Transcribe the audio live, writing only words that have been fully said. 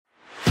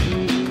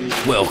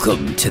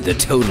Welcome to the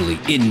totally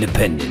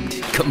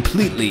independent,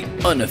 completely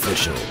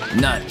unofficial,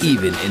 not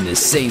even in the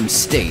same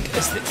state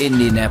as the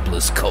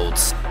Indianapolis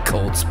Colts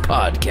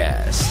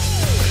podcast.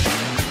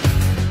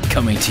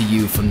 Coming to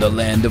you from the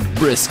land of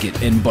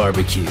brisket and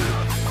barbecue,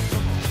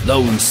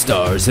 Lone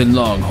Stars and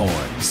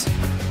Longhorns,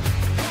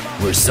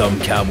 where some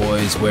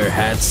cowboys wear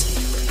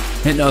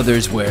hats and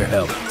others wear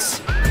helmets.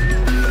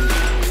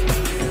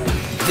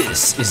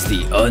 This is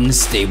the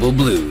Unstable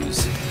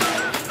Blues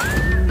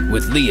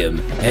with Liam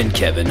and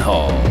Kevin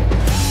Hall.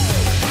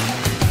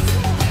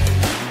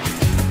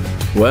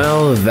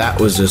 Well, that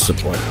was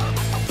disappointing.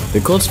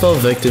 The Colts fell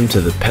victim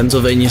to the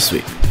Pennsylvania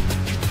sweep.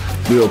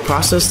 We will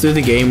process through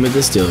the game with the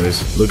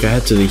Steelers, look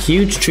ahead to the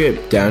huge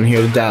trip down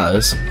here to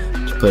Dallas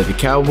to play the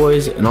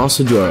Cowboys, and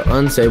also do our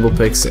unstable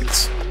pick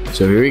six.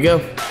 So here we go.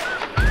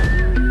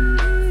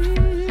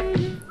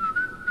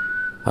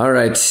 All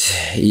right.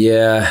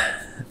 Yeah,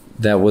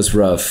 that was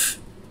rough.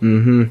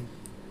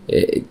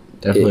 It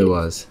definitely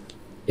was.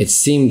 It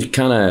seemed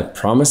kind of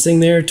promising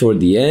there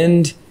toward the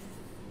end,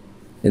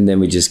 and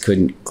then we just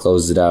couldn't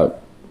close it out.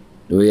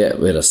 We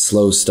had a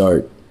slow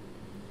start.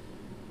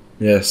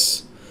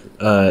 Yes.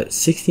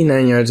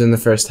 69 yards in the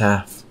first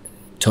half.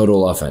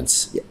 Total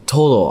offense. Yeah,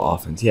 total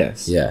offense,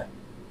 yes. Yeah.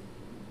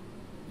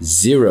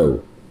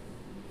 Zero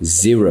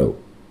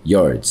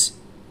yards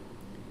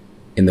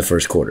in the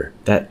first quarter.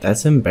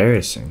 That's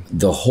embarrassing.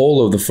 The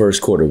whole of the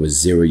first quarter was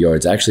 0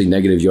 yards. Actually,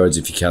 negative yards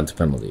if you count the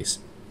penalties.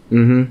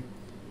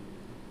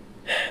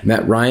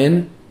 Matt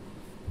Ryan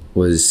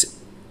was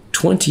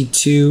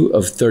 22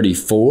 of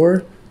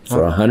 34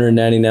 for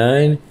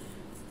 199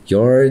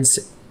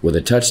 yards with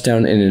a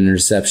touchdown and an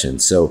interception.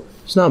 So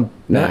it's not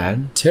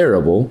bad. Not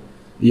terrible.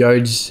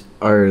 Yards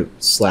are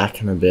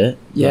slacking a bit.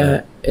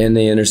 Yeah, and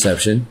the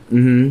interception.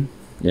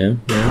 Yeah.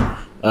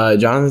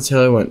 Jonathan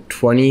Taylor went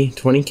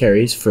 20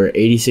 carries for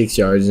 86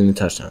 yards and a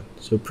touchdown.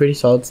 So pretty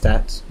solid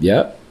stats.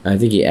 Yep. I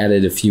think he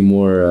added a few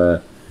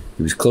more.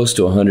 He was close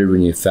to 100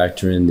 when you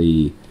factor in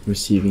the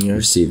receiving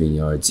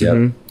yards.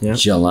 Yep.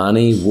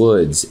 Jelani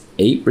Woods,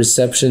 8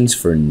 receptions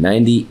for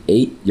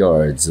 98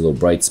 yards. A little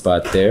bright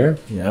spot there.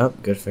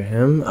 Yep, good for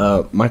him.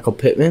 Michael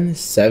Pittman,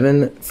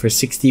 7 for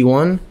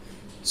 61.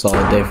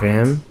 Solid day for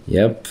him.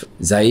 Yep.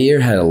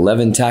 Zaire had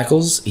 11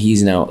 tackles.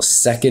 He's now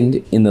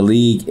second in the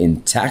league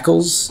in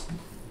tackles.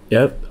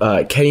 Yep.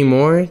 Kenny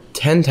Moore,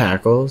 10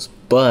 tackles,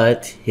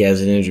 but he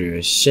has an injury with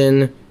his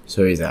shin,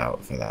 so he's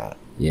out for that.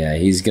 Yeah,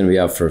 he's going to be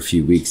out for a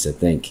few weeks, I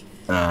think.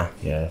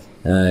 Yeah.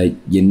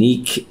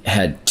 Yannick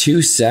had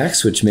 2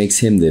 sacks, which makes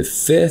him the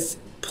 5th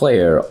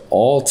player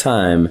all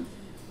time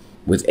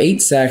with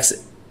 8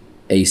 sacks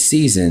a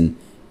season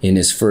in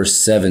his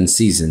first 7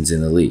 seasons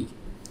in the league.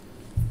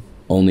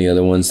 Only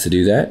other ones to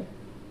do that?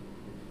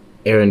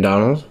 Aaron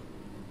Donald,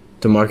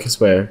 DeMarcus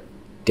Ware,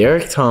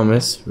 Derek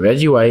Thomas,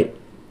 Reggie White,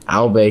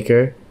 Al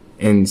Baker,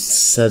 and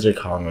Cedric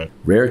Holland.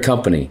 Rare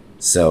company,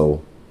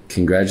 so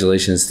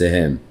congratulations to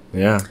him.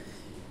 Yeah.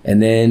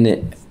 And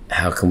then,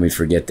 how can we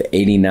forget the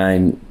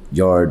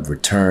 89-yard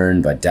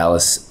return by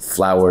Dallas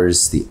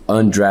Flowers, the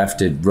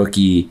undrafted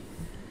rookie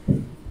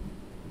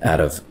out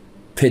of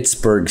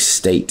Pittsburgh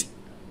State.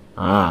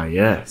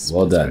 Yes.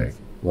 Well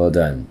Pittsburgh.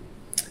 done.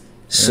 Yeah.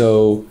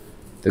 So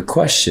the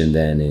question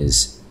then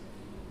is,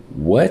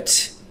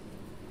 what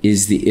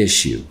is the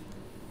issue?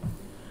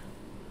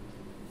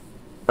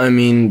 I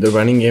mean, the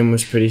running game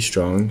was pretty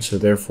strong, so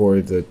therefore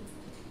the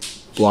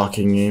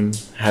blocking game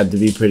had to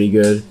be pretty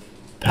good.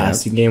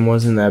 Passing game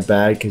wasn't that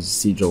bad because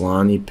you see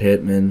Jelani,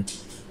 Pittman.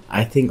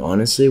 I think,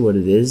 honestly, what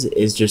it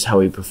is just how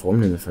he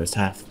performed in the first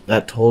half.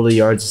 That total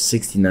yards of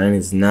 69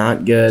 is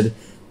not good.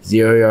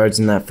 0 yards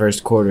in that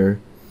first quarter.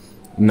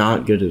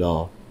 Not good at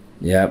all.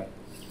 Yep.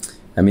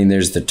 I mean,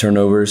 there's the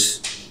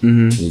turnovers.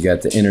 You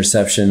got the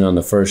interception on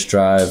the first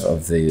drive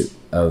of the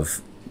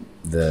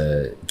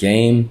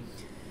game.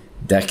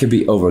 That could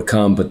be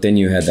overcome, but then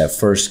you had that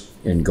first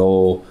and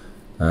goal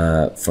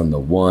from the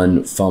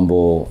one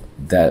fumble.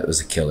 That was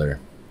a killer.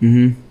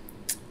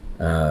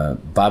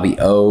 Bobby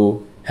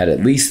O had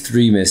at least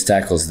 3 missed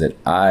tackles that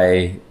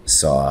I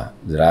saw,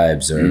 that I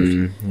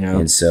observed.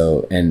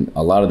 And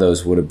a lot of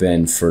those would have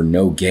been for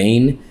no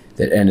gain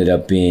that ended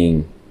up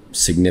being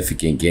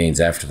significant gains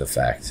after the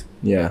fact.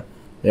 Yeah.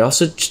 They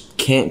also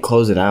can't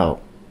close it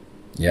out.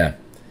 Yeah.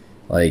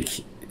 Like,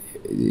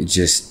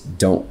 just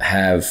don't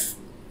have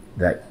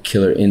that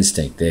killer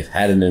instinct. They've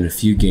had it in a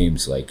few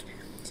games, like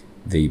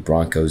the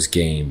Broncos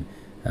game,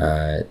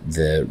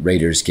 the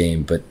Raiders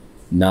game, but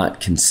not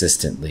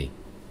consistently.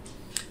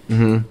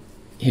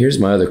 Here's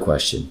my other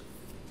question.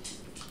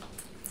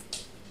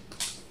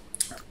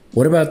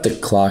 What about the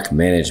clock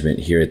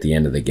management here at the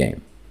end of the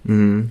game?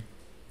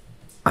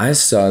 I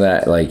saw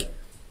that, like,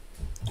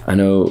 I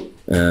know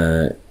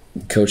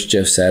Coach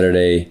Jeff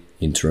Saturday,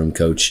 interim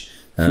coach,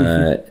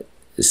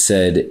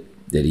 said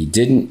that he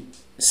didn't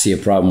see a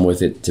problem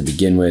with it to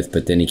begin with,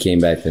 but then he came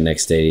back the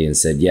next day and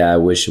said, I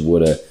wish it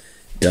would have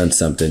done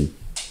something.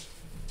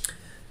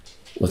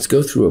 Let's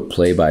go through a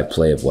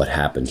play-by-play of what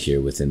happened here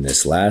within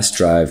this last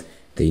drive.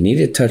 They need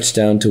a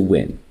touchdown to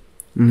win.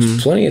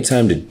 There's plenty of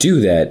time to do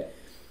that.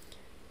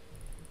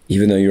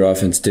 even though your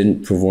offense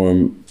didn't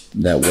perform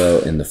that well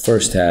in the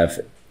first half,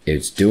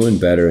 it's doing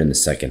better in the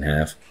second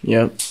half.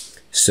 Yep.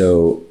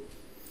 So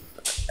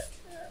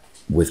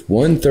with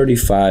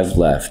 1:35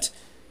 left,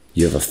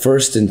 you have a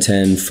 1st and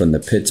 10 from the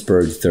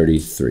Pittsburgh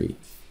 33.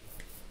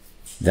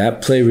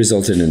 That play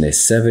resulted in a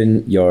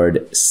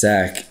 7-yard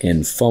sack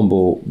and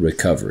fumble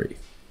recovery.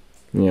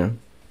 Yeah.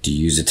 Do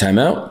you use a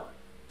timeout?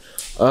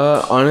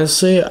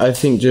 Honestly, I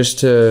think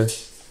it's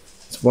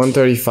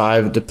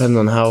 135. It depends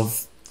on how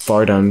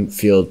far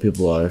downfield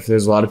people are. If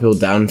there's a lot of people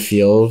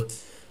downfield,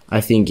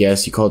 I think,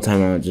 yes, you call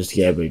timeout just to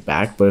get everybody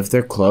back. But if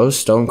they're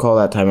close, don't call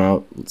that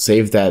timeout.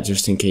 Save that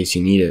just in case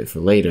you need it for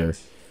later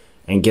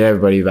and get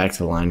everybody back to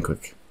the line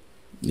quick.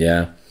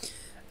 Yeah.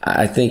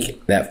 I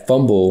think that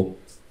fumble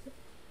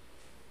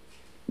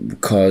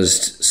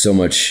caused so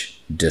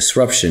much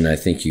disruption. I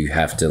think you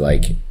have to,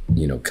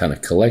 kind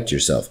of collect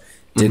yourself.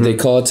 Did they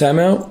call a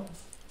timeout?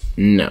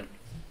 No.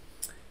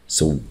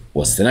 So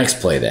what's the next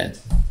play then?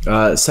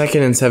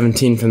 2nd and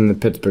 17 from the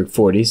Pittsburgh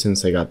 40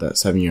 since they got that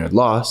 7-yard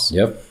loss.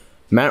 Yep.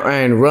 Matt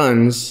Ryan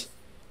runs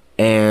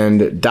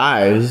and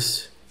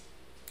dives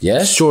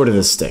Yes? short of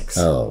the sticks.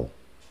 Oh.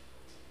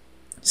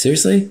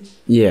 Seriously?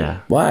 Yeah.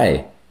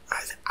 Why?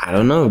 I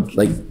don't know.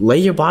 Lay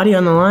your body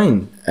on the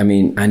line. I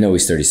mean, I know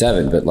he's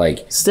 37,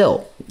 but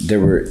Still. there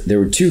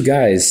were two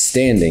guys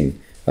standing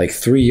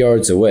 3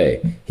 yards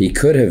away. He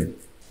could have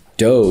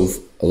dove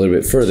a little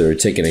bit further,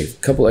 taken a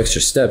couple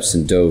extra steps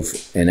and dove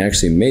and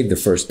actually made the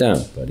first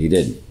down, but he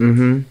didn't.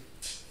 Mm-hmm.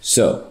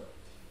 So,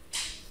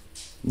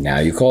 now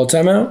you call a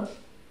timeout?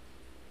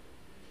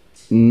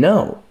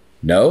 No.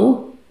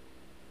 No?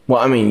 Well,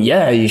 I mean,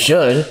 yeah, you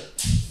should.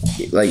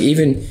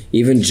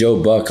 Even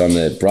Joe Buck on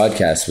the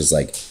broadcast was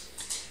like,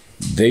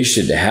 they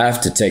should have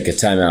to take a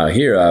timeout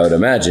here, I would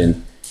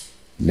imagine.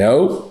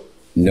 No,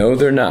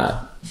 they're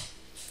not.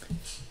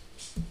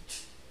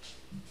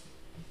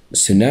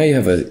 So now you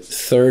have a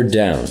 3rd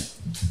down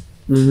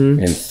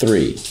and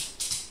 3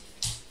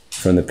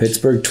 from the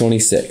Pittsburgh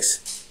 26.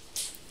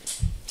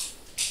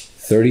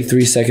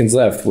 33 seconds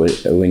left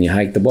when you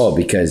hike the ball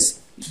because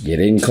you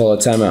didn't call a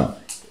timeout.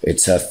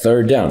 It's a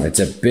 3rd down. It's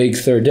a big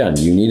 3rd down.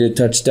 You need a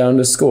touchdown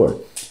to score.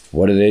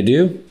 What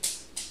do?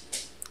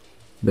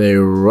 They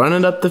run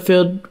it up the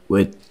field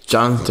with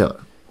Jonathan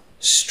Taylor.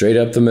 Straight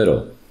up the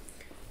middle.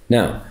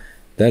 Now,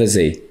 that is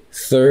a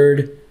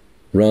 3rd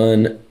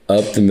run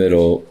up the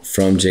middle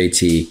from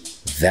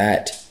JT.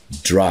 That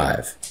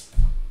drive.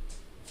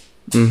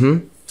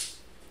 Mm-hmm.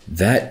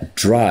 That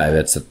drive,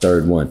 that's the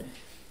 3rd one.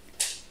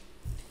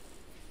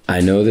 I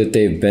know that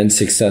they've been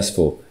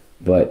successful,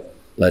 but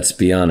let's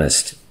be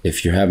honest.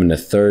 If you're having a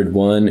 3rd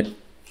one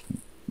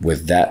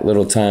with that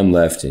little time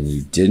left and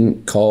you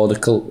didn't call a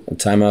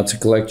timeout to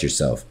collect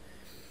yourself,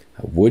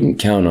 I wouldn't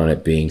count on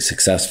it being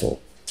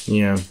successful.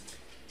 Yeah.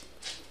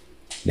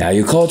 Now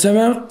you call a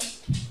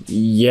timeout?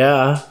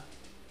 Yeah.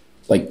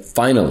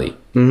 Finally.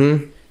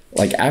 Mm-hmm.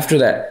 After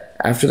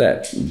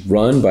that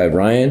run by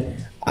Ryan,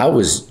 I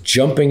was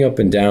jumping up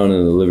and down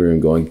in the living room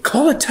going,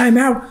 call a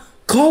timeout!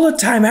 Call a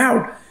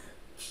timeout!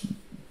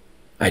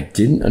 I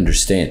didn't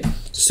understand.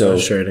 So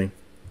frustrating.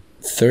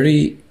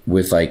 30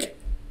 with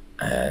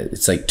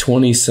it's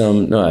 20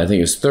 some, no, I think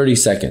it was 30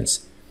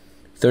 seconds.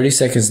 30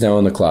 seconds now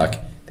on the clock.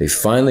 They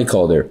finally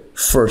call their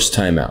first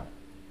timeout.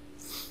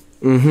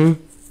 Mm-hmm.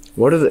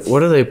 What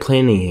are they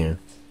planning here?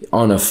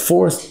 On a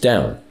 4th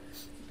down.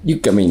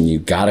 You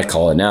gotta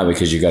call it now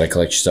because you gotta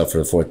collect yourself for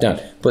the 4th down.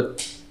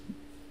 But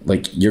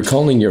you're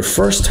calling your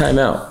first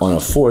timeout on a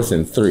 4th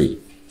and 3.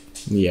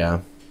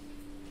 Yeah.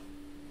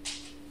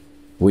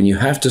 When you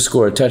have to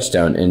score a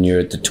touchdown and you're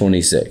at the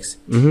 26.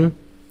 Mm-hmm.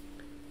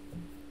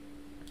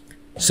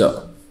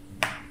 So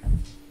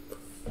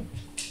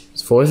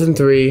it's 4th and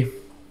 3.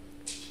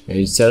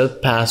 You set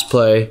up pass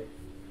play.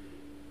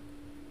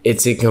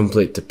 It's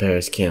incomplete to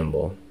Paris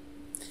Campbell.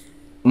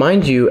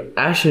 Mind you,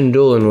 Ashton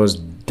Doolin was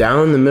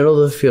down the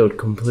middle of the field,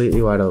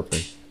 completely wide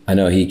open. I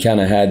know he kind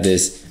of had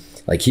this,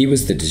 he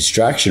was the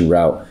distraction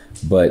route,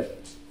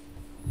 but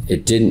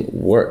it didn't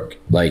work.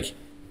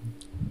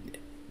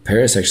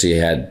 Paris actually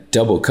had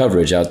double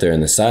coverage out there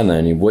in the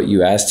sideline, and what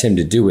you asked him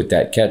to do with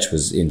that catch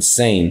was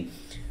insane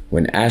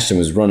when Ashton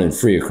was running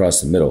free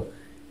across the middle.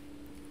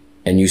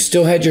 And you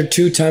still had your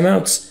 2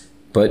 timeouts,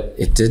 but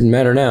it didn't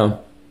matter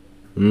now.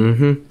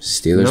 Mm-hmm.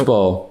 Steelers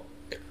ball.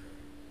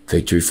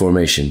 Victory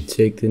formation.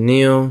 Take the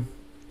kneel.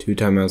 2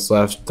 timeouts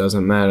left.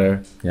 Doesn't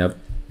matter. Yep.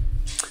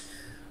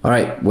 All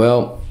right.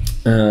 Well,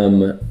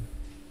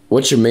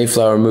 what's your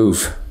Mayflower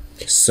move,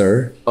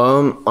 sir?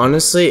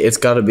 Honestly, it's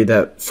got to be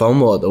that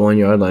fumble at the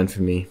 1-yard line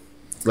for me.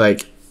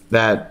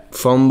 That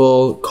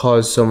fumble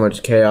caused so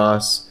much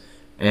chaos,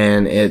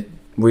 and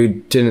we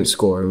didn't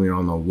score, and we were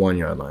on the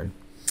 1-yard line.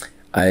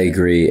 I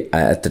agree.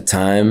 At the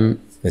time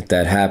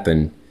that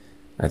happened,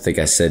 I think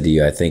I said to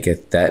you, I think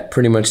that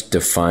pretty much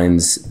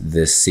defines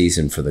this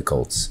season for the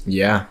Colts.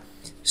 Yeah.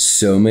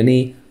 So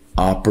many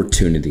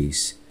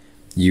opportunities.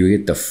 You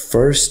get the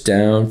 1st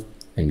down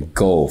and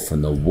goal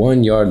from the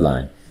 1-yard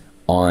line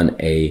on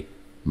a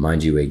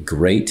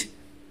great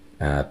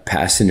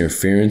pass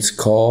interference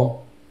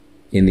call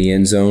in the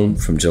end zone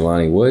from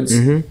Jelani Woods.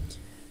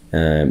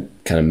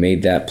 Kind of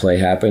made that play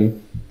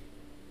happen,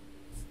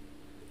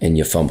 and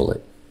you fumble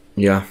it.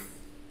 Yeah.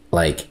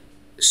 Like,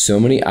 so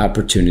many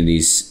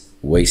opportunities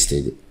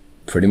wasted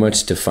pretty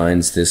much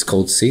defines this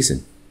Colts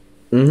season.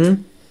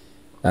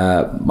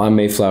 My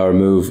Mayflower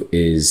move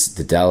is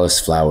the Dallas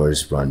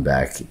Flowers run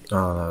back.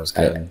 Oh, that was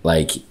good.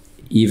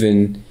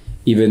 Even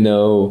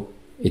though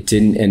it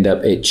didn't end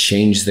up, it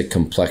changed the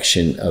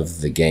complexion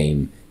of the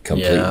game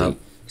completely. Yeah.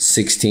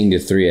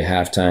 16-3 at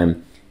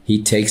halftime.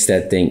 He takes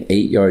that thing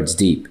 8 yards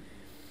deep.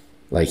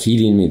 Like, he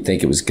didn't even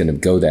think it was going to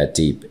go that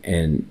deep.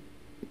 And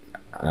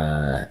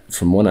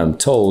from what I'm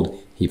told,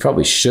 he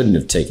probably shouldn't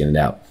have taken it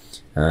out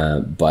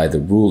by the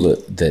rule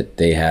that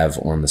they have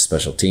on the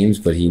special teams.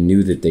 But he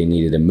knew that they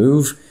needed a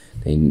move.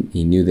 He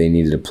knew they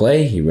needed a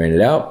play. He ran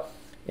it out.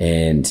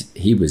 And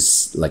he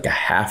was like a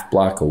half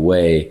block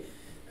away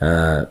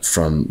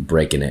from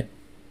breaking it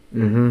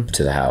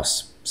to the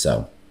house.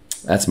 So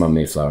that's my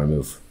Mayflower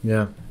move.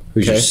 Yeah.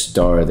 Who's your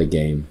star of the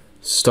game?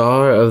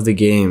 Star of the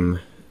game.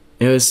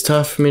 It was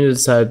tough for me to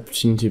decide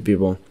between two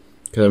people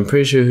because I'm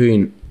pretty sure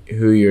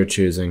who you're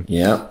choosing.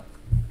 Yeah.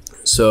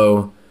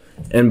 So,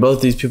 and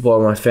both these people are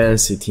my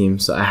fantasy team,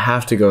 so I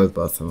have to go with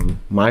both of them.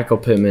 Michael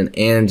Pittman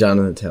and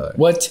Jonathan Taylor.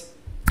 What?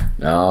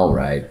 All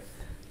right.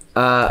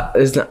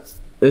 There's not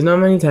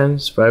many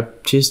times, but I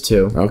choose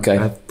two. Okay.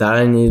 I thought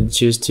I needed to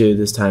choose two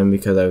this time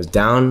because I was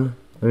down.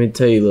 Let me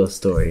tell you a little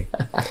story.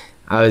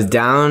 I was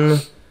down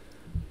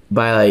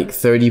by like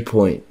 30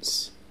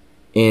 points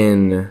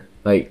in,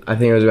 like, I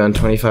think it was around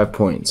 25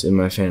 points in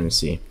my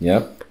fantasy.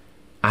 Yep.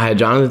 I had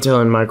Jonathan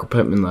Taylor and Michael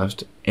Pittman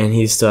left, and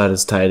he still had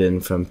his tight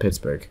end from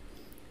Pittsburgh.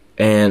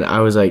 And I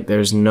was like,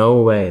 there's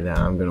no way that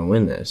I'm going to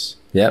win this.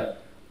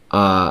 Yep.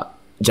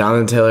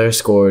 Jonathan Taylor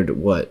scored,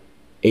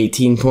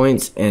 18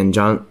 points, and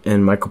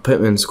Michael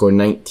Pittman scored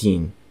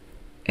 19.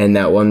 And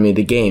that won me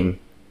the game.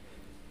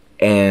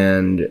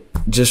 And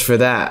just for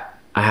that,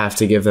 I have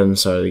to give them the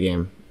start of the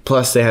game.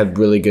 Plus, they had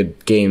really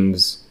good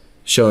games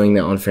showing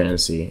that on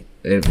fantasy.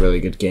 They have really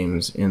good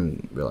games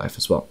in real life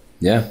as well.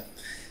 Yeah.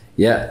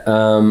 Yeah.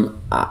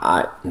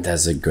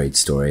 That's a great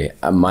story.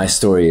 My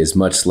story is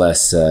much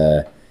less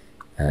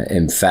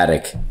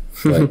emphatic,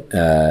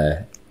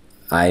 but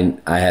I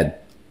had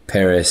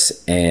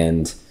Paris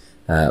and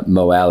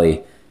Mo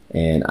Alley,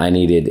 and I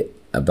needed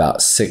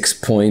about 6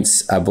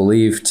 points, I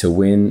believe, to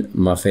win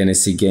my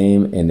fantasy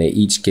game, and they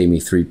each gave me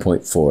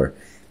 3.4.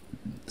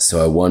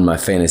 So I won my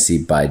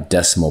fantasy by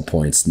decimal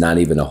points, not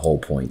even a whole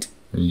point.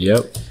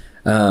 Yep.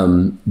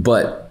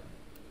 But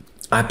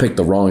I picked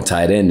the wrong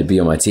tight end to be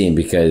on my team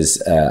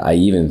because I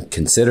even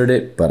considered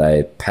it, but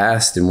I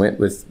passed and went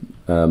with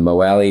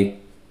Mo Alley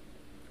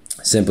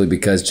simply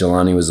because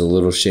Jelani was a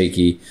little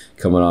shaky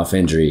coming off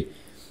injury.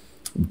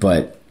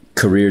 But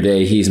career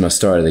day, he's my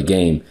star of the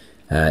game.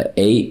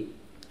 8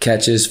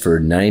 catches for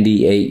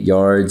 98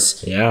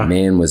 yards. Yeah.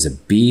 Man was a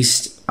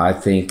beast. I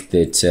think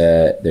that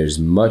there's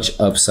much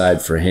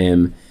upside for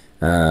him.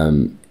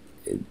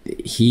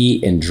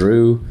 He and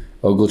Drew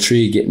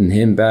Ogletree, getting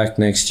him back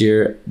next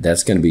year,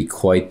 that's going to be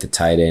quite the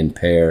tight end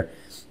pair.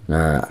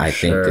 I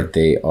think that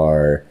they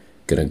are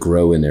going to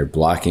grow in their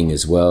blocking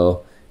as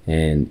well.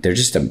 And they're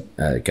just a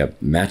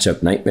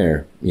matchup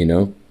nightmare,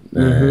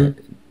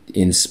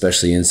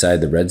 especially inside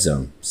the red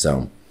zone.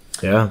 So,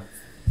 yeah.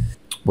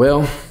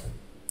 Well,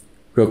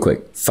 real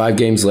quick, 5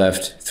 games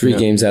left, 3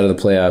 games out of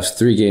the playoffs,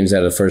 3 games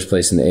out of first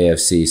place in the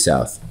AFC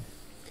South.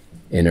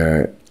 In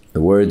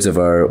the words of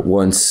our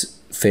once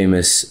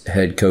famous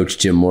head coach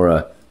Jim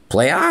Mora,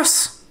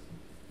 playoffs?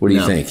 What do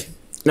you think?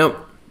 Nope.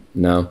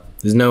 No?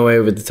 There's no way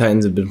with the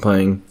Titans have been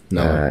playing.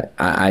 No.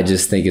 I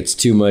just think it's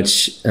too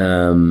much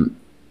to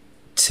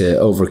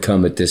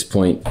overcome at this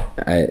point.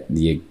 I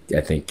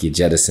think you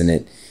jettison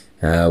it.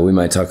 We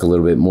might talk a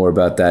little bit more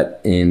about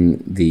that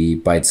in the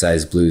Bite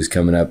Size Blues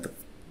coming up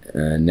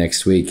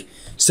next week.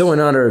 So in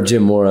honor of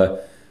Jim Mora,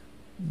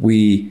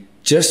 we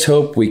just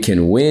hope we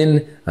can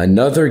win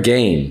another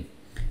game.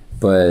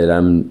 But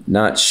I'm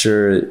not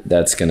sure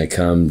that's going to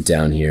come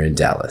down here in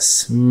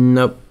Dallas.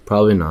 Nope,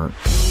 probably not.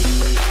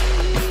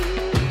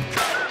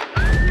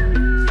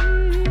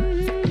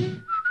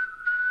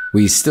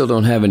 We still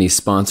don't have any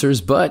sponsors,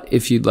 but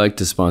if you'd like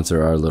to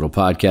sponsor our little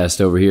podcast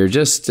over here,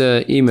 just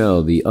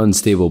email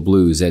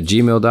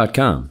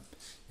theunstableBlues@gmail.com.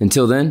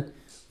 Until then,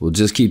 we'll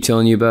just keep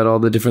telling you about all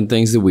the different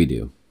things that we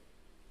do.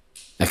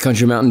 At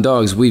Country Mountain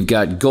Dogs, we've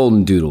got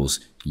Golden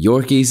Doodles,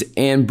 Yorkies,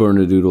 and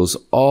Bernedoodles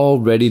all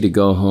ready to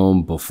go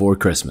home before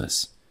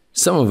Christmas.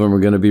 Some of them are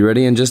going to be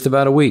ready in just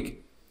about a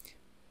week.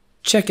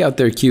 Check out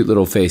their cute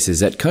little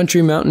faces at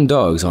Country Mountain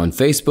Dogs on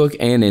Facebook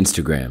and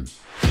Instagram.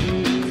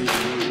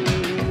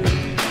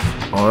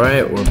 All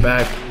right, we're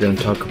back. We're going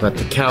to talk about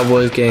the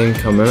Cowboys game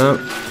coming up.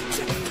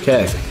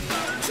 Okay,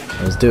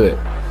 let's do it.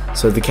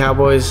 So the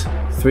Cowboys,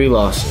 3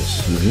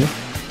 losses.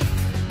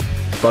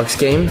 Bucs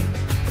game,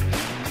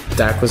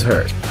 Dak was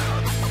hurt.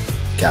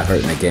 Got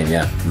hurt in the game,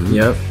 yeah.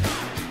 Yep.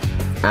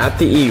 At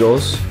the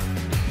Eagles,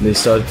 they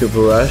started Cooper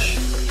Rush,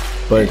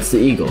 but it's the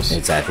Eagles.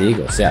 It's at the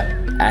Eagles, yeah.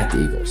 At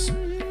the Eagles.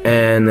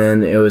 And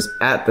then it was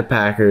at the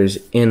Packers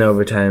in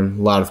overtime.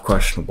 A lot of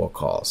questionable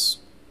calls.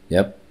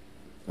 Yep.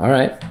 All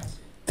right.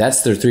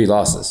 That's their 3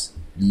 losses.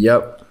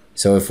 Yep.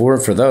 So if it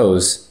weren't for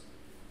those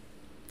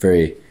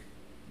very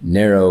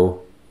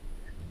narrow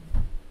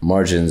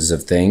margins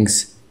of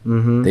things,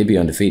 they'd be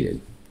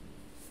undefeated.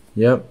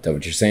 Yep. Is that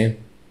what you're saying?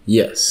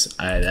 Yes,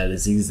 that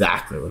is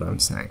exactly what I'm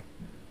saying.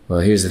 Well,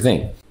 here's the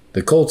thing.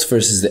 The Colts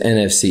versus the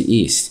NFC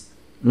East.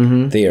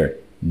 They are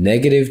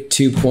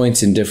 -2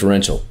 points in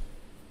differential.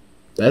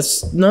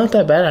 That's not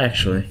that bad,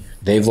 actually.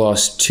 They've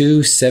lost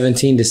 2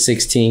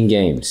 17-16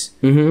 games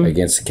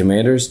against the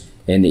Commanders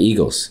and the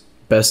Eagles.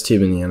 Best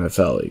team in the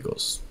NFL,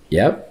 Eagles.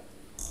 Yep.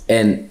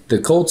 And the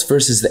Colts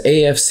versus the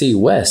AFC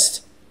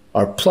West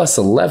are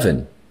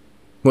 +11.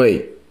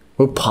 Wait,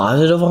 we're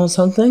positive on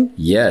something?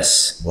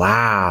 Yes.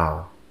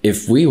 Wow.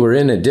 If we were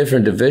in a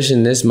different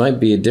division, this might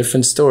be a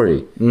different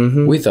story.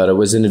 We thought it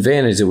was an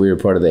advantage that we were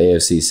part of the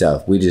AFC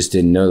South. We just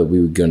didn't know that we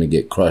were going to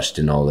get crushed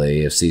in all the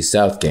AFC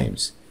South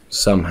games.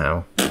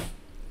 Somehow.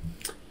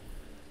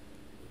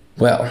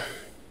 Well,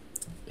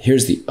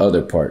 here's the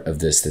other part of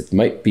this that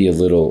might be a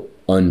little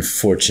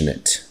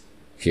unfortunate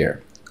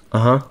here.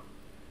 The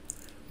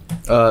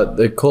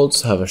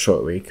Colts have a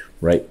short week.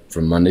 Right,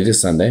 from Monday to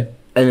Sunday.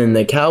 And then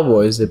the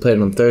Cowboys, they played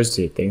on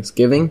Thursday,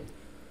 Thanksgiving.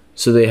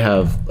 So they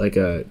have like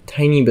a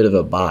tiny bit of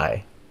a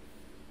bye.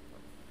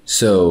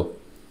 So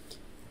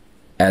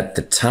at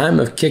the time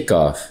of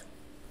kickoff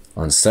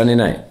on Sunday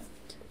night,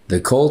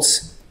 the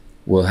Colts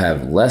will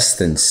have less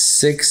than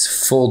 6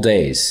 full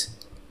days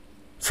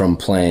from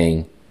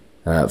playing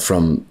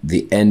from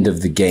the end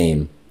of the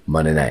game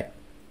Monday night.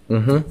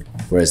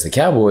 Whereas the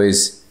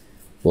Cowboys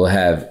will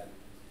have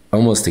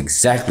almost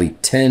exactly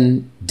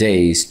 10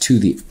 days to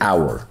the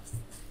hour.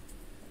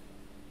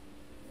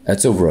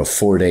 That's over a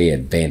 4-day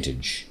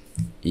advantage.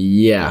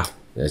 Yeah.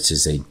 That's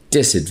just a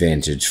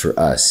disadvantage for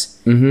us.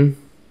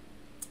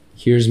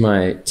 Here's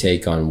my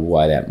take on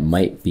why that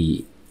might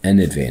be an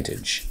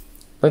advantage.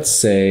 Let's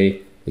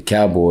say the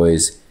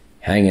Cowboys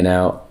hanging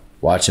out,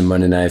 watching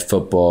Monday Night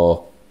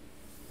Football.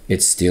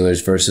 It's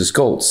Steelers versus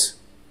Colts.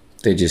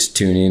 They just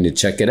tune in to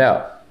check it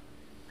out.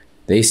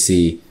 They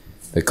see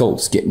the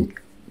Colts getting,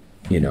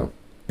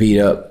 beat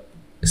up,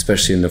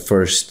 especially in the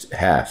first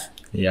half.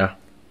 Yeah.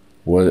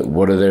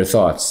 What are their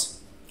thoughts?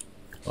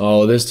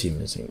 Oh, this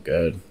team isn't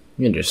good.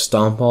 You can just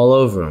stomp all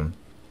over them.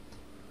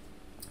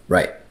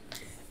 Right.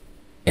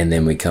 And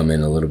then we come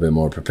in a little bit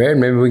more prepared.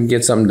 Maybe we can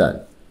get something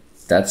done.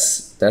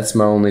 That's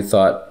my only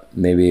thought.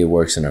 Maybe it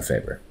works in our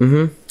favor.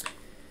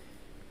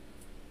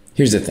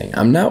 Here's the thing.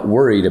 I'm not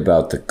worried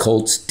about the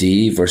Colts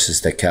D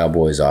versus the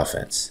Cowboys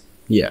offense.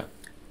 Yeah.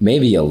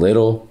 Maybe a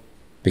little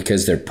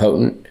because they're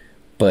potent,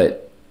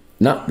 but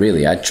not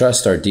really. I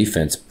trust our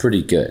defense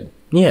pretty good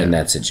in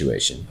that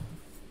situation.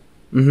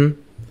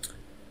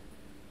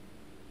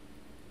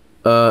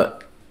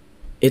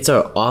 It's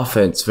our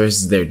offense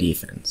versus their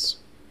defense.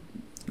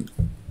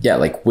 Yeah,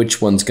 like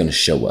which one's going to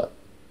show up?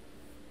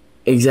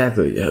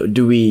 Exactly.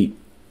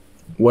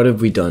 What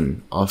have we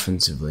done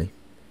offensively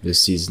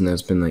this season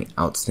that's been like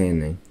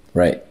outstanding?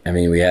 Right. I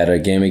mean, we had our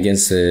game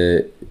against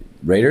the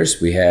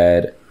Raiders. We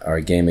had our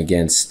game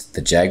against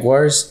the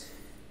Jaguars.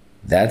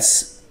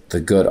 That's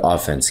the good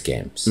offense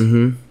games.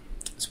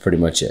 That's pretty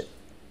much it.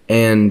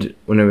 And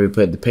whenever we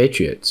played the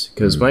Patriots,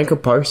 because Micah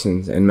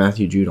Parsons and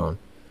Matthew Judon,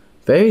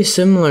 very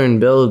similar in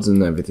builds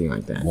and everything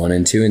like that. 1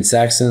 and 2 in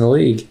sacks in the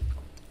league.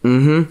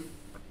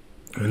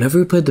 Whenever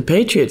we played the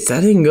Patriots,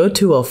 that didn't go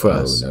too well for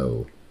us. Oh,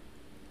 no.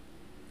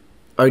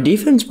 Our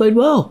defense played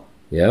well.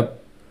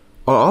 Yep.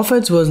 Our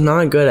offense was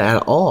not good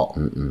at all.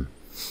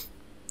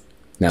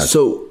 Now,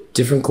 So,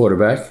 different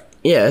quarterback.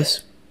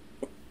 yes.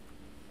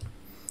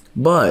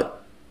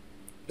 But,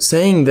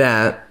 saying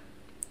that,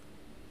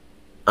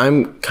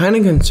 I'm kind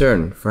of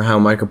concerned for how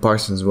Micah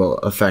Parsons will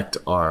affect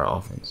our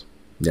offense.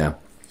 Yeah.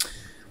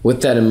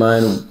 With that in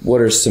mind,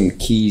 what are some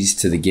keys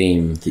to the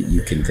game that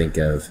you can think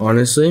of?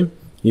 Honestly,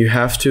 you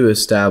have to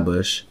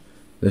establish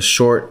the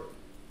short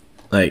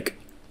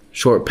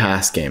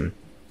pass game.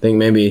 Think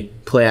maybe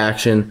play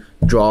action,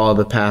 draw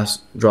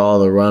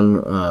the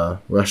run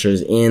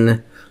rushers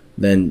in,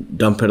 then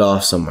dump it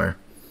off somewhere.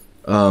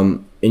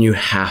 And you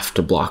have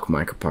to block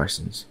Micah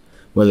Parsons.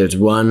 Whether it's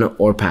run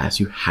or pass,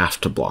 you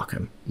have to block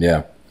him.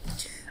 Yeah.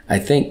 I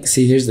think,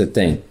 here's the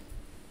thing.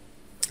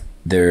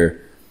 Their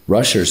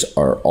rushers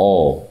are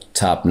all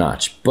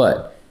top-notch,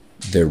 but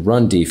their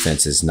run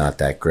defense is not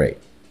that great.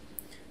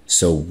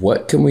 So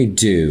what can we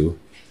do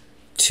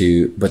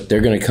but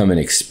they're going to come in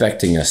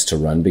expecting us to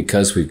run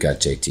because we've got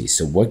JT.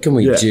 So what can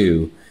we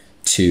do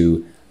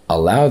to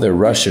allow their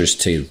rushers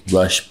to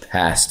rush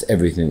past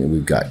everything that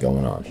we've got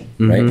going on,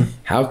 right?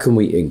 How can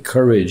we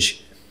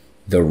encourage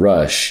the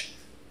rush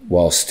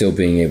while still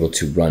being able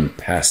to run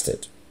past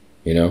it,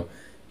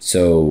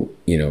 So,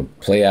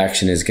 play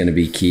action is going to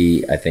be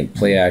key. I think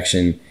play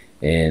action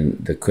and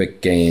the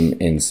quick game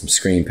and some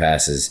screen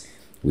passes.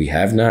 We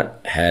have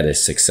not had a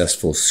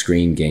successful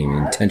screen game,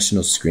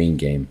 intentional screen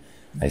game.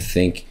 I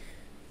think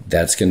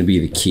that's going to be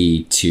the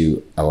key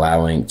to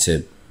allowing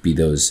to be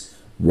those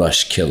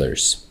rush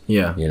killers.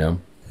 Yeah.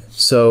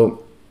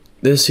 So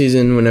this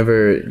season,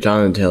 whenever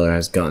Jonathan Taylor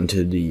has gotten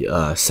to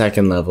the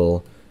second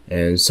level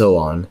and so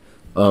on,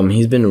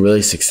 he's been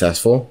really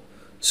successful.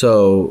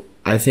 So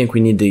I think we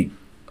need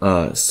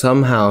to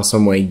somehow,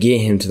 some way get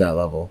him to that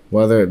level,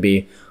 whether it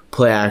be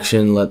play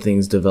action, let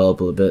things develop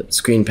a little bit,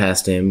 screen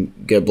past him,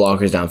 get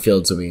blockers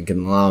downfield so we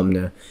can allow him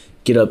to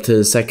get up to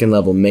the second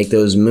level, make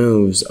those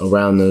moves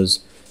around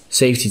those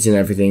safeties and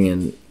everything,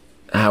 and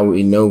how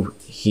we know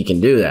he can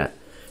do that.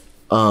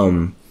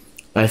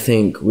 I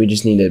think we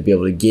just need to be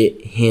able to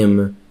get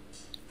him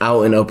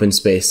out in open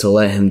space to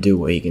let him do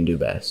what he can do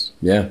best.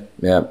 Yeah.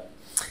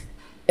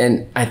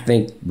 And I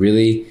think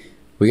really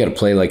we got to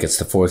play like it's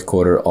the fourth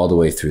quarter all the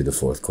way through the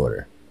fourth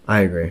quarter. I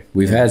agree.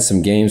 We've had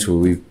some games where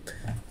we've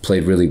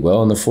played really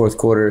well in the fourth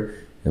quarter,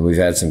 and we've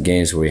had some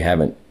games where we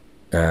haven't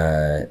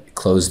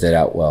closed it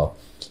out well.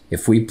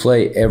 If we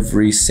play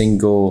every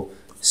single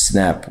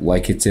snap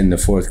like it's in the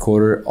fourth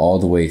quarter all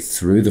the way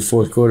through the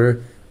fourth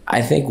quarter,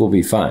 I think we'll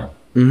be fine.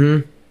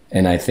 Mm-hmm.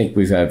 And I think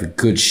we've had a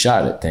good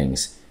shot at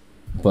things.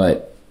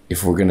 But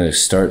if we're going to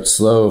start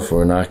slow, if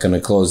we're not going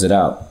to close it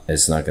out,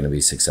 it's not going to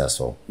be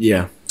successful.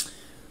 Yeah.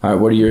 All right,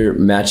 what are your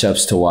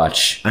matchups to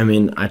watch? I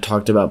mean, I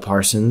talked about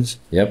Parsons.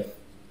 Yep.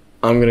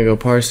 I'm going to go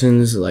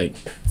Parsons, like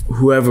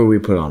whoever we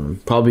put on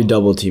him. Probably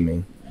double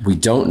teaming. We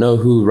don't know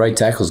who right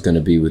tackle is going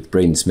to be with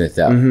Braden Smith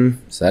out. Mm-hmm.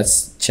 So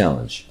that's a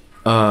challenge.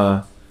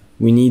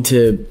 We need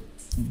to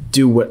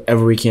do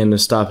whatever we can to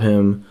stop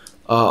him.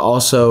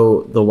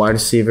 Also, the wide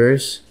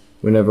receivers,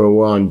 whenever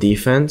we're on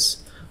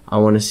defense, I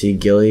want to see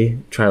Gilly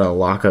try to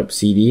lock up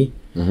CD.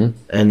 Mm-hmm.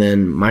 And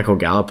then Michael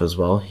Gallup as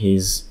well. He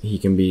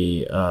can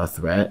be a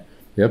threat.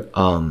 Yep.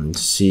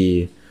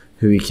 See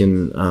who he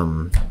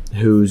can,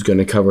 who's going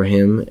to cover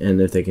him, and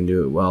if they can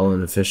do it well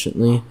and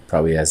efficiently.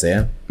 Probably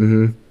Isaiah.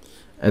 Mm-hmm.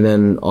 And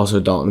then also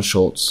Dalton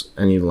Schultz,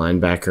 any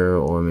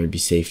linebacker or maybe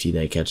safety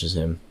that catches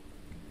him.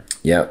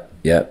 Yep.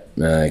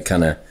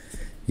 Kind of,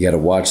 you got to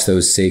watch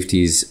those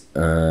safeties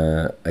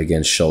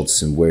against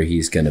Schultz and where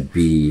he's going to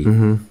be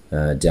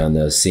down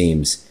those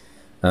seams.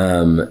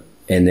 And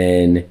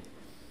then,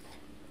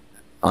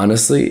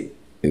 honestly,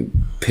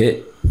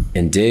 Pitt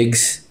and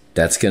Diggs,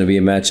 that's going to be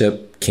a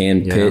matchup.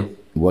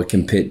 What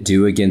can Pitt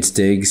do against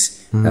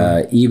Diggs?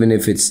 Even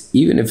if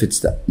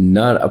it's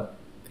not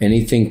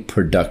anything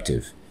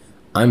productive,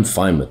 I'm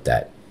fine with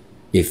that.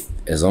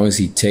 As long as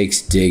he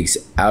takes Diggs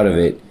out of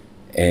it,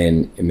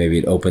 and maybe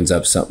it opens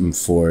up something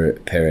for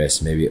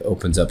Paris, maybe it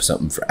opens up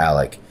something for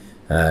Alec,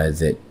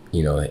 that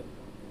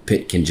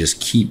Pitt can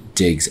just keep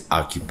Diggs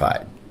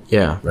occupied.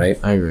 Yeah, right.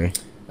 I agree.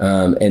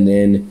 And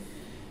then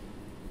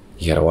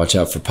you got to watch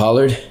out for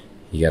Pollard.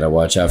 You got to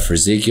watch out for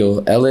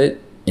Ezekiel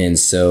Elliott. And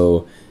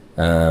so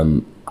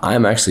I'm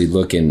actually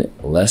looking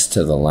less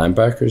to the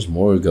linebackers,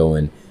 more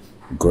going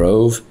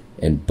Grove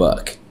and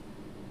Buck.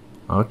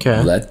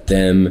 Okay. Let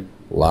them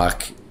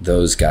lock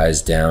those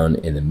guys down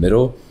in the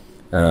middle,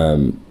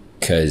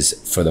 because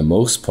for the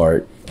most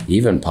part,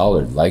 even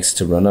Pollard likes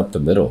to run up the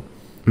middle.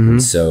 Mm-hmm.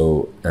 And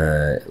so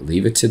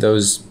leave it to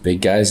those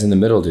big guys in the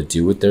middle to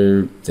do what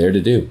they're there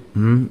to do.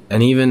 Mm-hmm.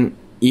 And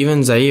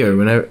even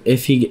Zaire,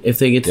 if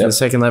they get to the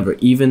second level,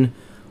 even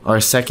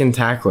our second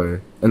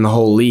tackler in the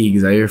whole league,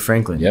 Zaire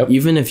Franklin,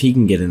 even if he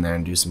can get in there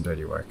and do some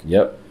dirty work.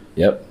 Yep.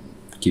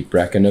 Keep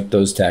racking up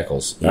those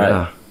tackles. Yeah. All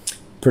right.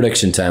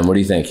 Prediction time. What do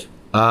you think?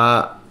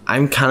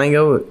 I'm kind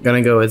of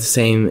going to go with the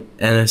same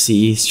NFC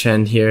East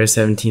trend here,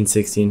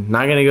 17-16.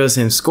 Not going to go the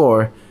same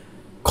score.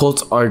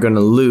 Colts are going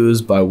to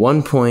lose by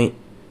 1 point,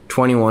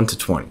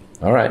 21-20.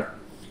 All right.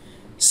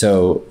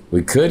 So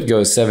we could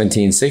go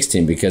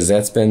 17-16 because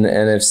that's been the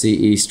NFC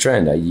East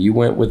trend. You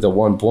went with the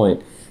 1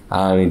 point.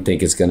 I don't even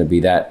think it's going to be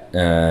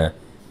that.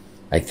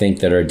 I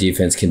think that our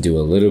defense can do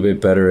a little bit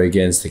better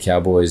against the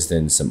Cowboys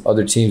than some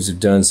other teams have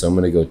done. So I'm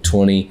going to go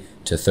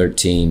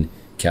 20-13.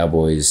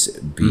 Cowboys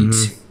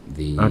beat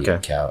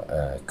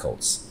the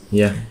Colts.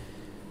 Yeah.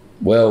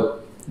 Well,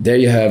 there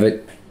you have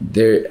it.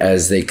 There,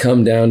 as they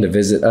come down to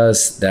visit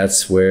us,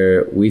 that's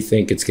where we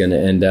think it's going to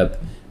end up.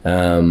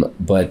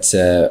 But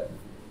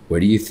where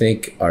do you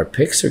think our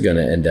picks are going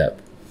to end up?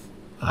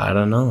 I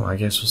don't know. I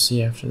guess we'll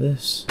see after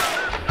this.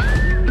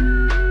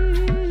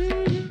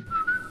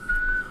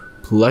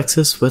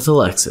 Plexus with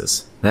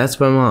Alexis. That's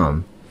my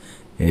mom.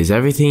 It is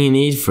everything you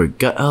need for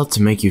gut health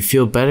to make you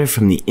feel better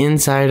from the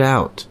inside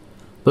out.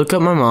 Look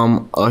up my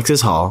mom, Alexis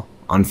Hall,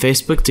 on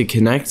Facebook to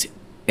connect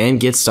and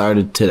get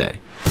started today.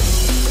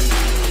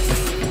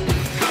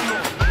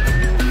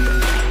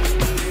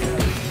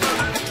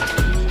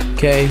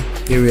 Okay,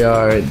 here we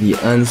are, the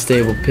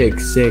Unstable Pick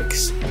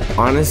 6.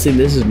 Honestly,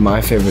 this is my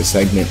favorite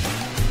segment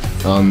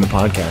on the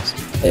podcast.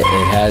 It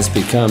has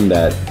become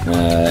that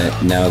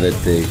now that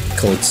the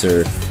Colts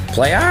are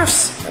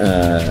playoffs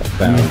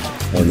bound.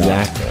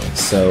 Exactly.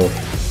 So,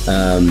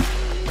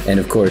 and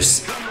of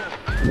course,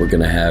 we're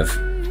going to have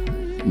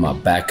my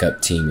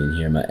backup team in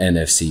here, my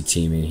NFC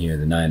team in here,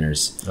 the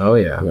Niners. Oh,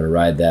 yeah. I'm going to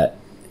ride that.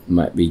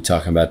 Might be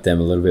talking about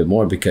them a little bit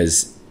more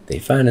because they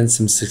finding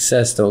some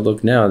success. Don't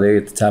look now. They're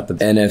at the top of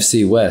the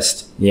NFC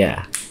West.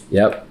 Yeah.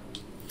 Yep.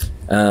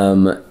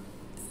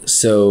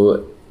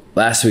 So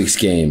last week's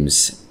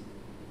games.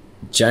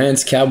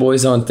 Giants,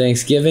 Cowboys on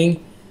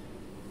Thanksgiving.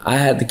 I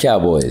had the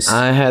Cowboys.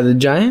 I had the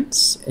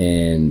Giants.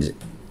 And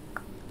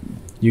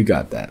You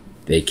got that.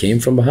 they came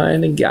from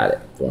behind and got it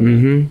for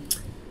me.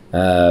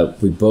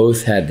 We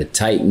both had the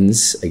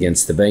Titans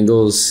against the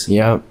Bengals.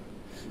 Yep.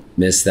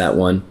 Missed that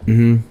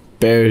one.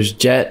 Bears,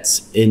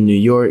 Jets in New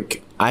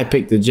York. I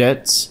picked the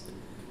Jets.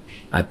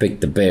 I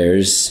picked the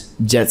Bears.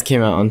 Jets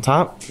came out on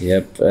top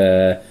Yep.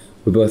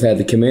 We both had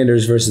the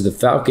Commanders versus the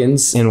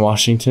Falcons. in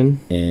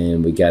Washington.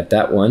 And we got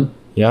that one.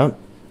 Yep.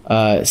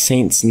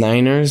 Saints,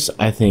 Niners.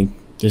 I think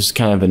this is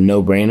kind of a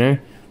no-brainer.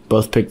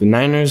 Both picked the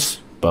Niners.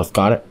 Both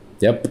got it.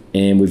 Yep.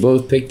 And we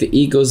both picked the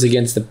Eagles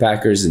against the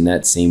Packers, and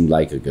that seemed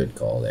like a good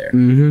call there.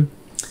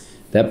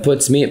 That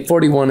puts me at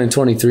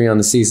 41-23 on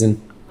the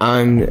season.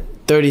 I'm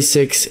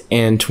 36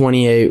 and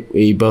 28.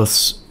 We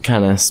both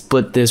kind of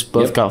split this.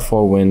 Both Yep. got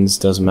 4 wins.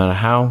 Doesn't matter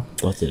how.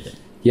 Both did it.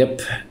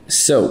 Yep.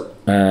 So,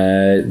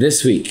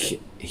 this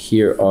week,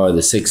 here are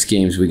the 6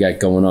 games we got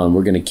going on.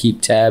 We're going to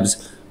keep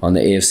tabs on the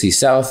AFC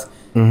South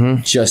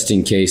just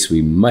in case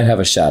we might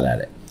have a shot at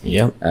it.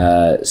 Yep.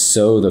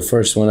 So, the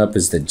first one up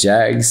is the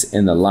Jags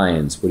and the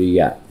Lions. What do you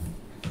got?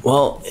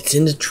 Well, it's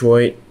in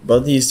Detroit.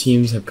 Both these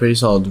teams have pretty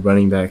solid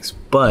running backs,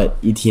 but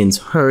Etienne's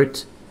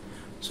hurt.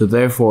 So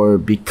therefore,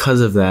 because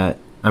of that,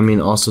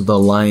 also the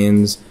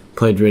Lions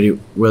played really,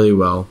 really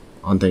well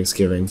on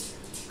Thanksgiving.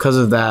 Because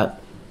of that,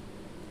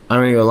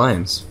 I'm going to go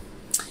Lions.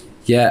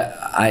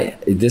 Yeah,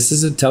 this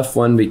is a tough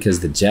one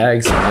because the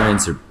Jags and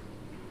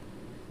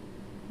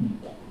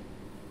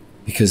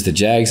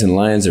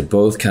Lions are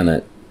both kind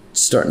of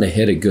starting to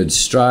hit a good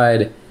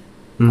stride.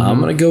 I'm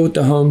going to go with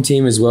the home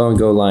team as well and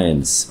go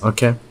Lions.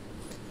 Okay.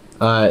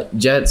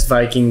 Jets,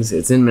 Vikings,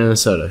 it's in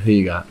Minnesota. Who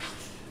you got?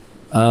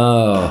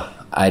 Oh,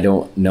 I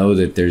don't know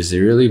that there's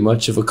really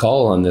much of a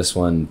call on this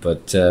one,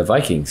 but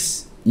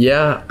Vikings.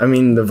 Yeah,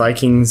 the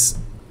Vikings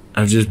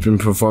have just been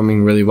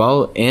performing really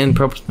well, and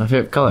purple's my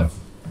favorite color.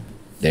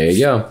 There you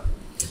go.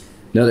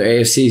 Another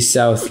AFC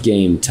South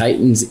game,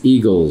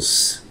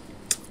 Titans-Eagles.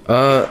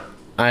 I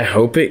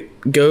hope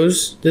it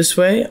goes this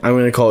way. I'm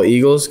going to call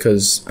Eagles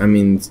because,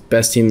 it's the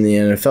best team in the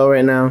NFL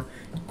right now.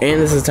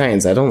 And this is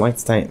Titans. I don't like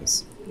the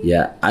Titans.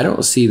 Yeah, I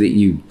don't see that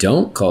you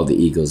don't call the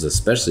Eagles,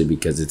 especially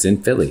because it's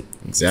in Philly.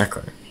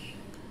 Exactly.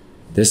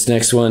 This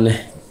next one,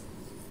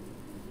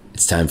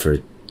 it's time for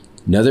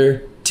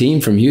another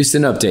team from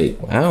Houston update.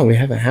 Wow, we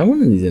haven't had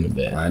one of these in a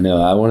bit. I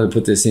know. I wanted to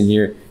put this in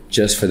here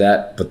just for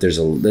that, but this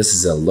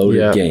is a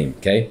loaded game,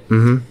 okay?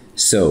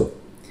 So,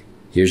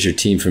 here's your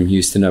team from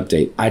Houston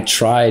update. I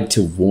tried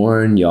to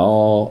warn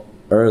y'all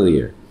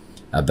earlier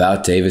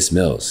about Davis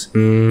Mills,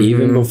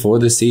 even before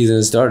the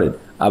season started.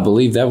 I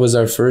believe that was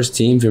our first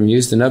team from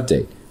Houston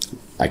update.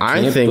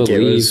 I think it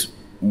was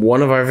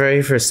one of our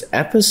very first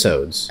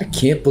episodes. I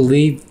can't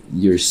believe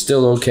you're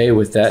still okay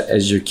with that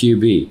as your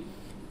QB.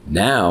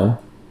 Now,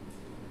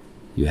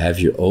 you have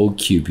your old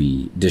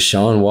QB,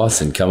 Deshaun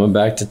Watson, coming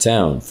back to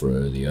town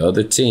for the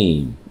other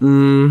team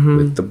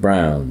with the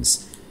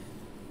Browns.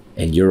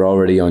 And you're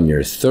already on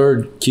your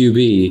 3rd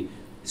QB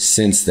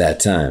since that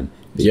time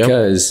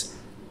because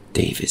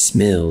Davis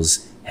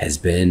Mills has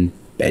been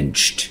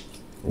benched.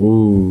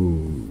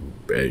 Ooh,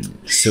 bench.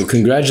 So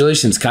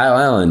congratulations, Kyle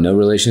Allen. No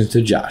relation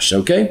to Josh,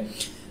 okay?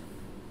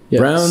 Yes.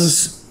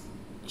 Browns,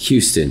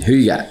 Houston. Who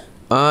you got?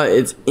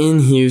 It's in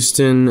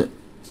Houston.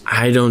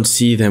 I don't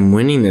see them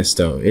winning this,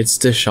 though. It's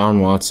Deshaun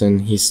Watson.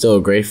 He's still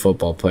a great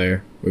football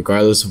player,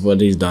 regardless of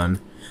what he's done.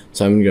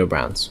 So I'm going to go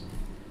Browns.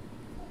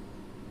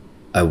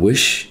 I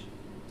wish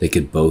they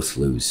could both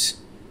lose.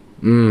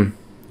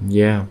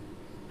 Yeah.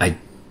 Can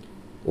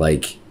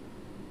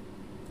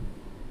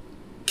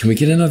we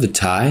get another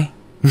tie?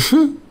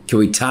 Can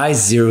we tie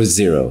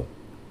 0-0?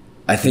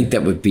 I think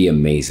that would be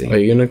amazing. Are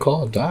you going to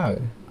call a die?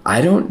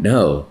 I don't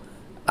know.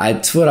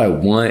 It's what I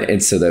want,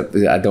 and so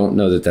that I don't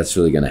know that that's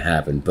really going to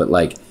happen. But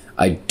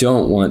I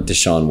don't want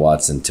Deshaun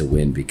Watson to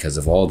win because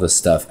of all the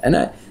stuff.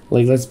 And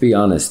let's be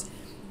honest.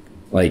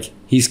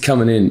 He's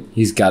coming in.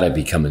 He's got to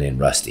be coming in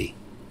rusty.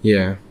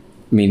 Yeah.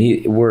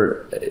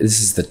 This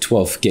is the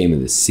 12th game of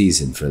the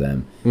season for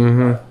them.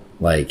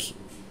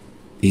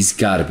 He's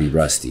got to be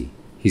rusty.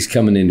 He's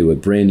coming into a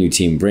brand new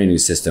team, brand new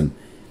system.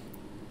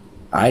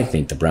 I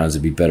think the Browns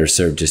would be better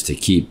served just to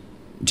keep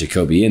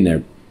Jacoby in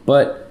there.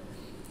 But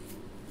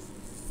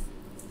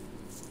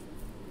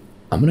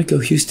I'm going to go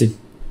Houston.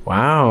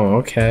 Wow,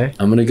 okay.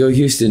 I'm going to go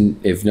Houston,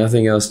 if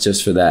nothing else,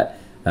 just for that.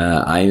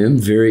 I am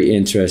very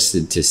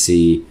interested to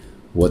see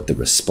what the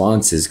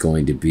response is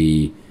going to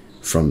be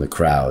from the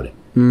crowd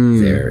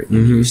there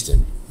in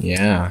Houston.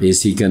 Yeah.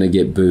 Is he going to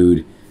get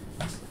booed,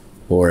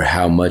 or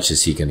how much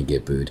is he going to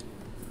get booed?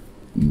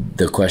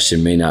 The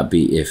question may not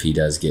be if he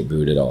does get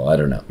booed at all. I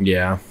don't know.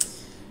 Yeah.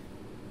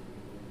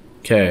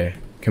 Okay.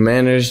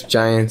 Commanders,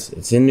 Giants.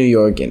 It's in New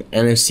York, an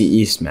NFC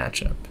East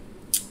matchup.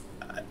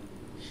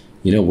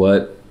 You know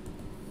what?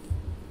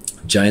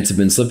 Giants have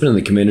been slipping and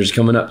the Commanders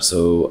coming up,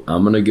 so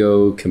I'm going to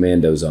go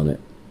Commandos on it.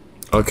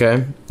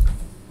 Okay.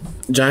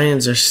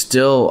 Giants are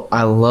still...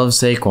 I love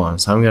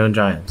Saquon, so I'm going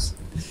Giants.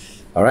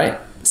 All right.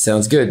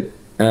 Sounds good.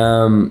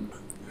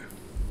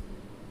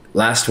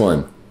 Last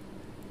one.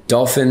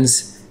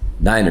 Dolphins,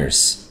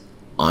 Niners.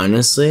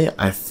 Honestly,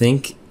 I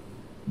think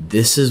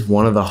this is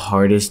one of the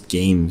hardest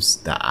games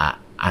that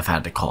I've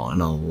had to call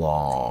in a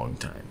long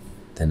time.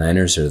 The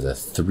Niners are the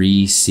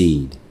 3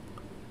 seed.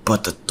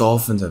 But the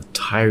Dolphins have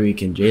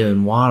Tyreek and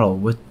Jalen Waddle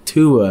with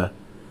Tua.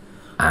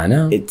 I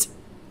know.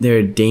 They're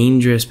a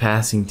dangerous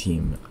passing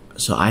team.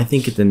 So I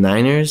think if the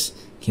Niners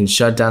can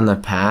shut down the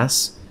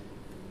pass,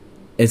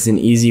 it's an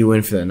easy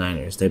win for the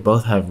Niners. They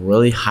both have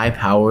really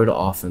high-powered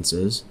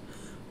offenses.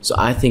 So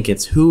I think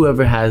it's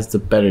whoever has the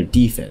better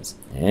defense.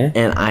 Yeah.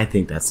 And I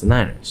think that's the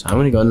Niners. So I'm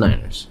going to go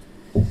Niners.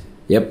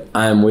 Yep,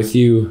 I'm with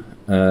you.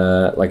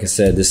 Like I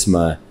said, this is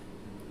my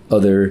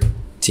other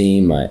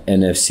team, my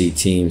NFC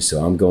team.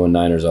 So I'm going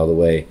Niners all the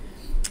way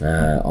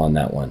on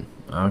that one.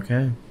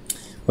 Okay.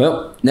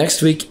 Well,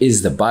 next week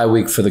is the bye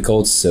week for the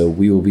Colts, so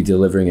we will be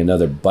delivering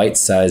another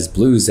bite-sized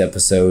Blues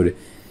episode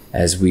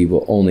as we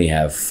will only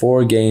have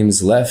 4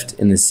 games left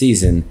in the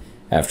season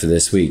after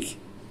this week.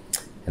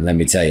 And let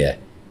me tell you,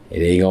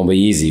 it ain't going to be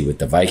easy with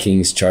the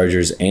Vikings,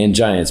 Chargers, and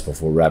Giants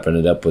before wrapping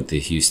it up with the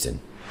Houston.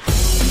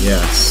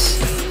 Yes.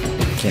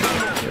 Can't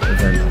wait to get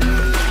revenge.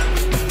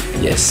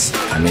 Yes.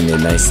 I mean, the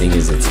nice thing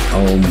is it's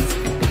home.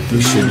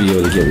 We should be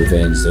able to get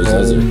revenge.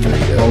 Those are pretty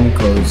good. Home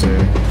closer.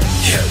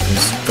 Yeah,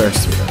 this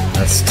first one.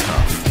 That's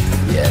tough.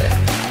 Yeah.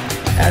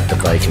 At the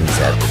Vikings,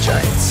 at the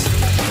Giants.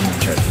 And the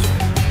Chargers.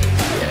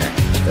 Yeah,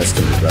 that's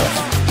going to be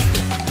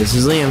rough. This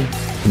is Liam.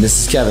 And this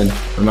is Kevin.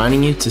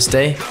 Reminding you to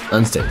stay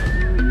unstable.